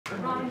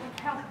Ron,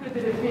 how good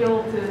did it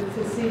feel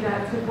to see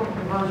that two-point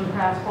conversion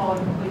pass fall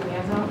and complete the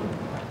end zone?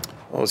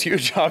 Well, it was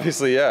huge,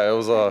 obviously. Yeah, it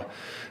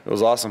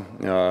was awesome.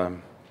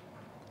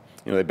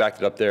 They backed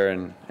it up there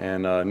and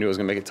knew it was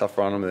going to make it tough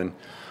on them. And then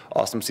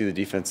awesome to see the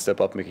defense step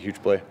up and make a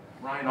huge play.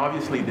 Ryan,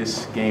 obviously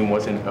this game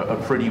wasn't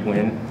a pretty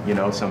win.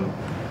 Some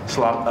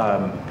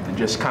slop,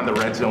 just kind of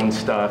red zone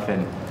stuff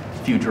and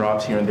a few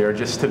drops here and there.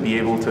 Just to be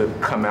able to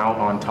come out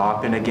on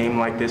top in a game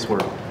like this where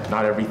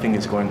not everything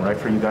is going right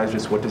for you guys,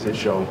 just what does it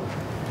show,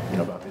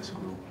 about this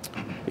group?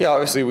 Yeah,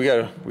 obviously we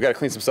gotta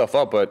clean some stuff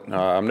up, but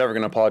I'm never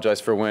going to apologize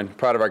for a win.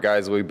 Proud of our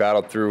guys that we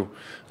battled through.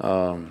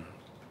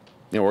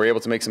 We're able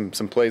to make some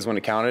plays when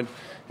it counted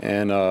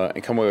and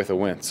come away with a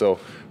win. So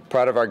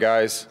proud of our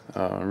guys,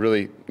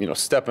 really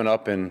stepping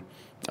up and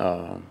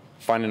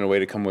finding a way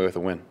to come away with a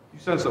win. You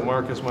sense that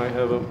Marcus might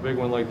have a big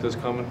one like this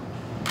coming?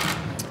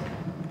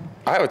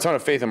 I have a ton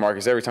of faith in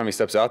Marcus every time he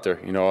steps out there.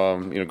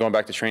 Going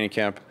back to training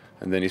camp,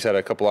 and then he's had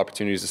a couple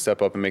opportunities to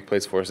step up and make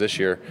plays for us this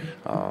year.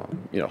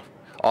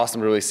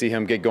 Awesome to really see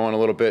him get going a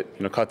little bit.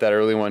 Caught that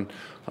early one,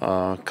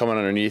 coming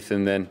underneath,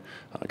 and then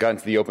got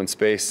into the open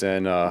space.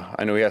 And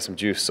I know he has some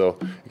juice, so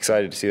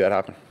excited to see that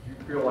happen.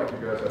 Do you feel like you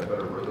guys had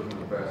better rhythm in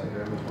the passing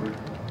game this week?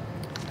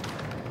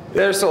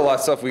 There's still a lot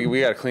of stuff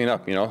we got to clean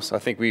up, So I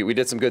think we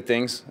did some good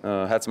things,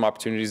 had some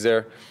opportunities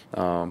there,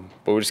 but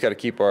we just got to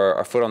keep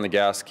our foot on the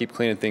gas, keep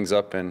cleaning things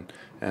up,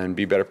 and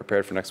be better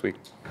prepared for next week.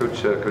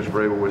 Coach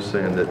Vrabel was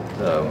saying that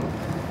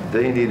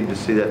they needed to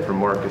see that from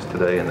Marcus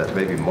today, and that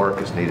maybe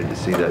Marcus needed to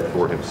see that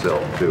for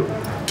himself too.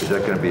 Is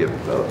that going to be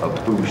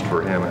a boost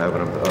for him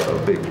having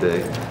a big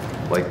day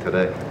like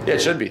today? Yeah,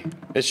 it should be.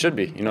 It should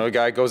be. A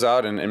guy goes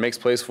out and makes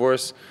plays for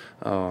us.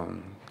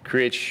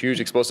 Creates huge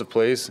explosive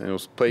plays, and it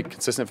was played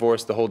consistent for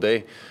us the whole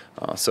day.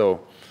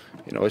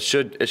 It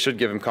should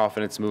give him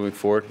confidence moving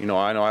forward. I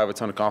know I have a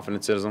ton of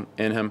confidence in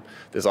him.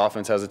 This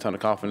offense has a ton of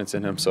confidence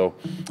in him. So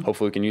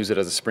hopefully we can use it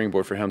as a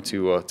springboard for him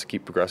to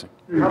keep progressing.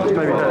 I'm just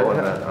going to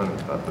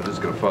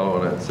follow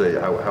on that and say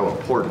how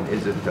important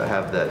is it to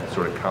have that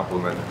sort of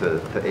compliment to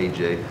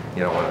AJ?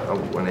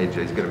 When AJ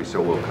is going to be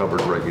so well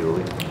covered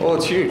regularly. Well,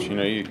 it's huge.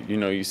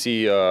 You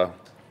see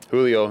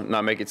Julio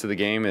not make it to the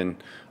game,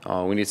 and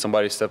we need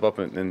somebody to step up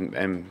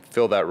and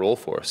fill that role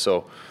for us.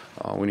 So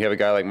when you have a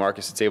guy like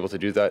Marcus that's able to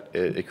do that,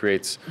 it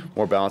creates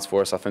more balance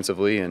for us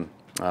offensively, and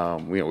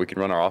we can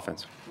run our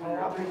offense.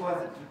 How big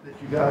was it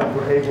that you guys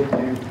were able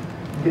to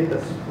get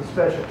the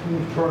special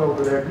teams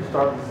turnover there to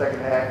start the second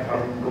half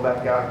and go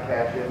back out and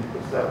cash in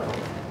for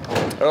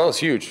 7? Oh, it's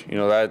huge.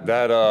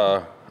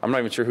 I'm not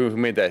even sure who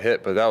made that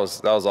hit, but that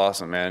was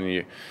awesome, man.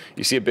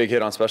 You see a big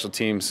hit on special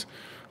teams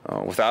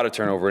without a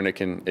turnover, and it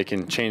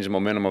can change the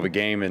momentum of a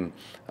game and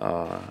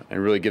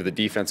really give the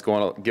defense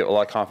get a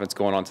lot of confidence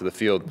going onto the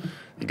field.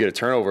 You get a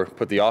turnover,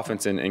 put the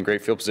offense in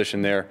great field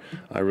position there.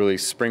 Really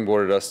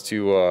springboarded us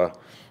to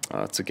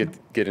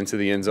get into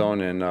the end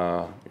zone and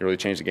really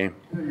change the game.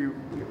 You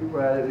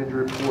had an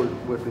injury report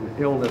with an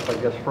illness,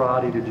 I guess,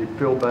 Friday. Did you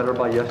feel better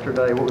by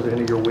yesterday? What was the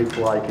end of your week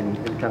like and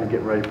kind of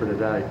getting ready for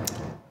today?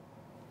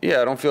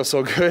 Yeah, I don't feel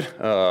so good.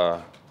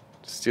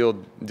 Still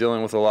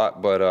dealing with a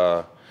lot,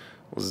 but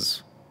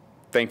was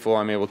thankful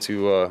I'm able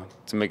to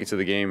make it to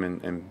the game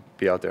and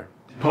be out there.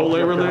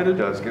 Chipotle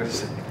related? I was going to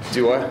say.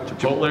 Do what?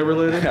 Chipotle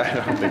related?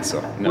 I don't think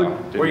so. No.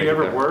 Were you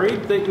ever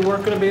worried that you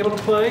weren't going to be able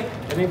to play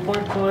at any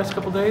point for the last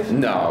couple of days?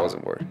 No, I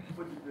wasn't worried.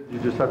 Did you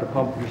just have to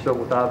pump yourself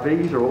with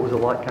IVs, or what was it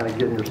like kind of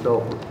getting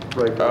yourself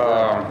ready for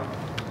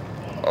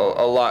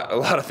a lot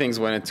of things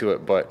went into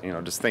it, but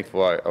just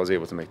thankful I was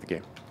able to make the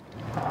game.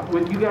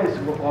 When you guys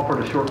offered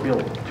a short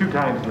field 2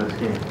 times in this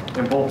game,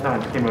 and both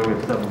times came away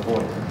with 7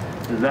 points,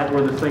 is that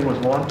where this thing was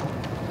won?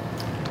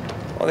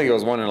 I think it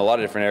was won in a lot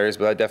of different areas,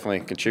 but that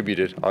definitely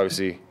contributed.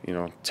 Obviously,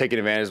 taking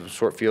advantage of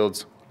short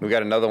fields. We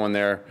got another one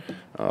there.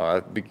 I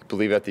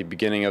believe at the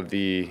beginning of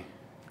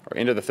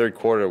end of the third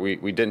quarter,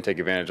 we didn't take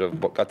advantage of.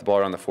 Got the ball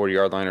around the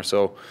 40-yard line or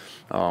so.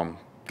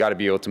 Got to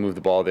be able to move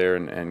the ball there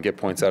and get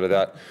points out of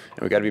that.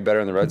 And we got to be better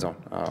in the red zone.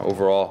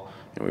 Overall,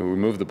 we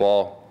moved the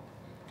ball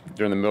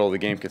during the middle of the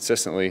game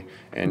consistently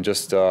and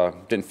just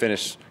didn't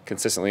finish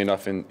consistently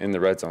enough in the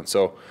red zone.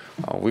 So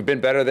we've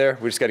been better there.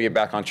 We just got to get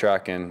back on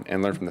track and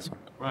learn from this one.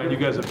 Ryan, you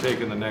guys have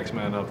taken the next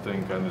man up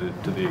thing kind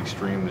of to the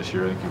extreme this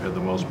year. I think you've had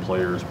the most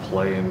players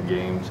play in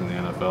games in the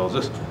NFL.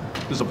 Is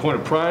this a point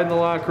of pride in the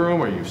locker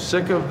room? Are you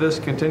sick of this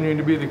continuing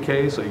to be the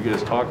case? You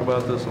guys talk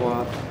about this a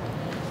lot?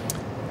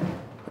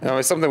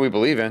 It's something we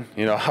believe in.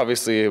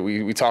 Obviously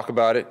we talk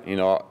about it. You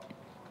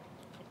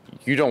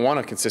don't want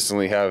to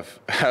consistently have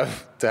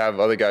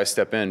other guys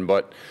step in,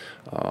 but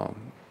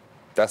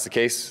that's the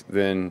case.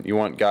 Then you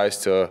want guys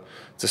to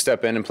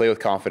step in and play with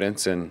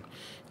confidence, and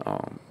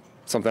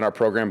something our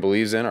program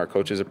believes in. Our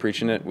coaches are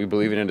preaching it. We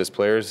believe in it as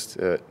players.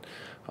 That,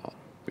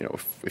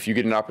 if you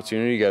get an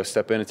opportunity, you got to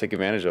step in and take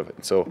advantage of it.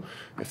 And so,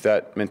 if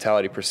that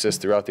mentality persists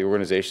throughout the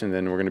organization,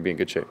 then we're going to be in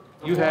good shape.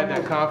 You had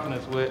that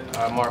confidence with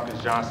Marcus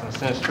Johnson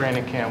since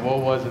training camp. What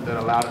was it that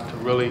allowed it to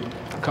really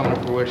come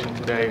to fruition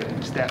today,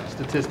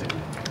 statistically?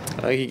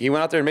 He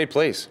went out there and made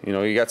plays.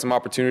 He got some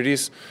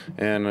opportunities,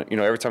 and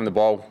every time the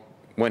ball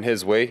went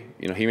his way,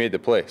 you know, he made the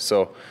play.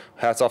 So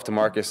hats off to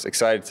Marcus.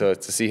 Excited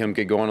to see him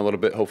get going a little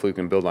bit. Hopefully we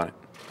can build on it.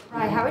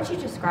 Ryan, how would you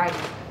describe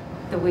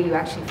the way you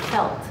actually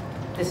felt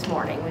this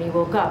morning when you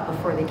woke up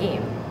before the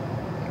game?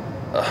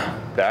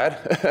 Bad.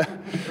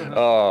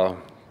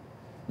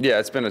 Yeah,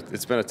 it's been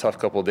a tough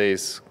couple of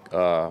days,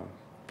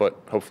 but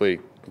hopefully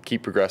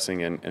keep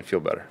progressing and feel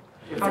better.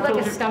 Is it like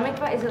a stomach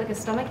bug? Is it like a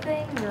stomach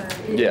thing? Or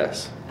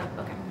Yes.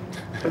 Oh, okay.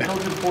 I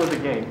told you before the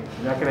game,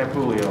 you're not going to have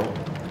Julio,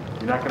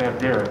 you're not going to have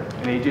Derek,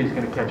 and AJ's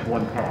going to catch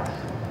one pass.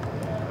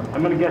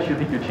 I'm going to guess you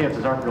think your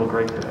chances aren't real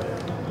great today.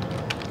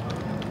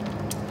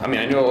 I mean,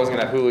 I knew I wasn't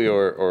going to have Julio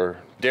or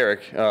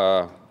Derek.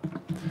 So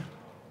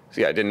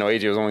yeah, I didn't know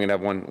AJ was only going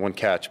to have one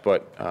catch,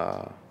 but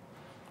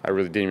I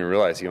really didn't even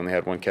realize he only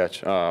had one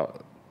catch.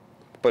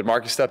 But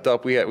Marcus stepped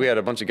up. We had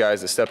a bunch of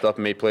guys that stepped up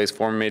and made plays.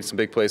 Foreman made some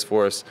big plays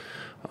for us.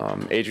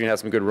 Adrian had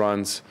some good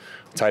runs.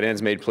 Tight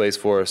ends made plays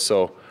for us.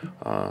 So,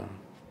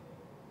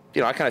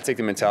 you know, I kind of take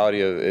the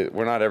mentality of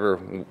we're not ever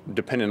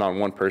dependent on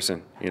one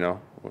person, you know.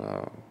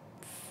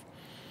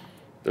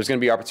 There's going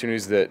to be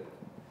opportunities that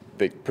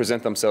they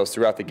present themselves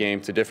throughout the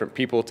game to different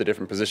people, to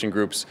different position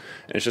groups,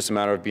 and it's just a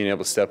matter of being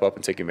able to step up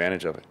and take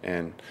advantage of it.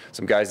 And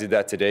some guys did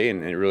that today,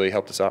 and it really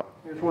helped us out.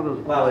 It's one of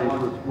those plays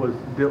was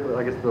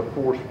I guess, the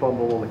forced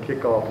fumble on the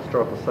kickoff to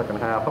start the second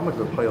half. How much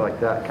does a play like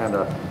that kind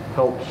of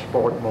help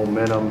spark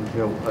momentum?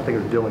 You know, I think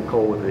it was Dylan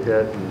Cole with the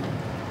hit,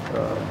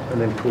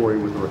 and then Corey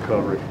with the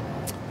recovery.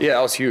 Yeah,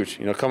 that was huge.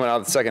 You know, coming out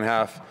of the second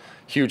half,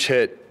 huge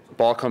hit,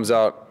 ball comes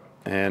out,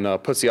 and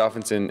puts the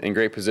offense in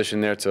great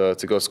position there to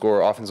go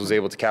score. Offense was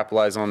able to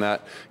capitalize on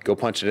that, go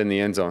punch it in the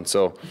end zone.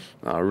 So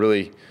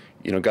really,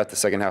 you know, got the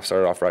second half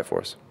started off right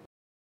for us.